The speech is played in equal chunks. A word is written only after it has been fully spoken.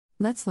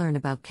Let's learn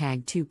about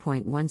WCAG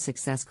 2.1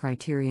 Success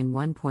Criterion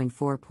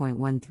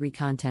 1.4.13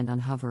 Content on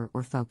Hover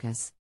or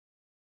Focus.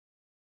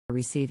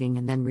 Receiving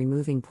and then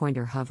removing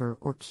pointer hover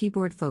or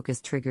keyboard focus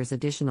triggers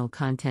additional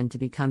content to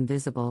become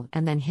visible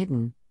and then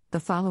hidden. The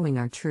following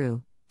are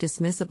true.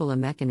 Dismissible. A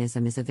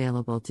mechanism is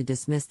available to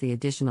dismiss the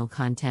additional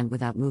content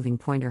without moving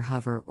pointer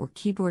hover or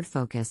keyboard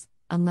focus,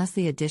 unless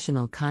the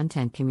additional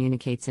content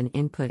communicates an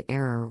input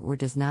error or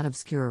does not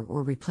obscure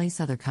or replace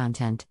other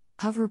content.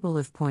 Hoverable.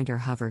 If pointer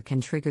hover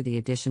can trigger the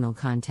additional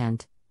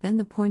content, then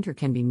the pointer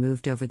can be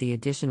moved over the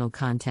additional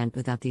content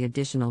without the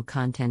additional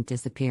content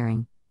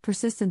disappearing.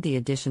 Persistent. The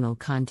additional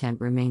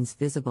content remains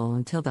visible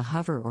until the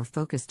hover or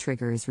focus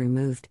trigger is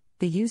removed,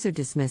 the user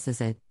dismisses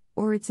it,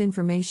 or its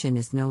information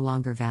is no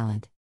longer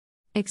valid.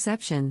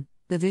 Exception: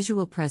 the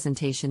visual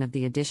presentation of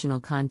the additional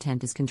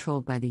content is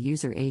controlled by the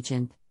user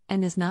agent,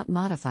 and is not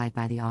modified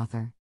by the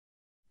author.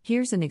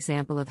 Here's an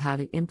example of how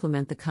to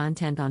implement the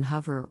content on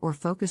hover or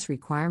focus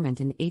requirement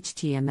in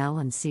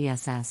HTML and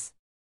CSS.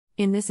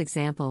 In this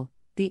example,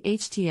 the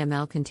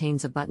HTML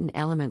contains a button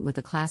element with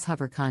a class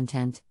hover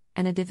content,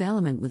 and a div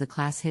element with a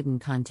class hidden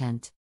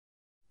content.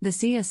 The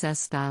CSS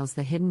styles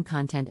the hidden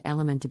content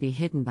element to be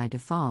hidden by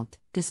default,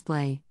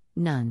 display,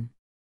 none.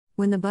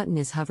 When the button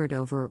is hovered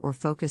over or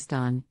focused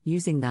on,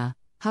 using the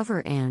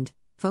hover and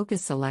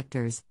focus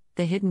selectors,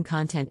 the hidden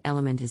content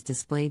element is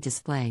displayed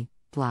display,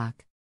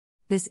 block.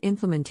 This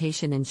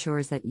implementation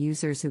ensures that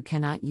users who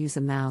cannot use a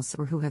mouse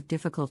or who have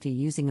difficulty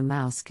using a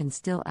mouse can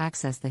still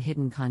access the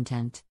hidden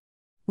content.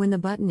 When the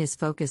button is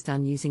focused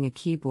on using a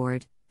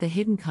keyboard, the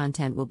hidden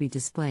content will be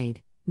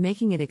displayed,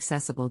 making it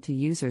accessible to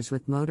users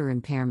with motor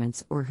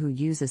impairments or who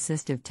use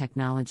assistive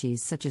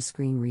technologies such as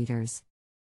screen readers.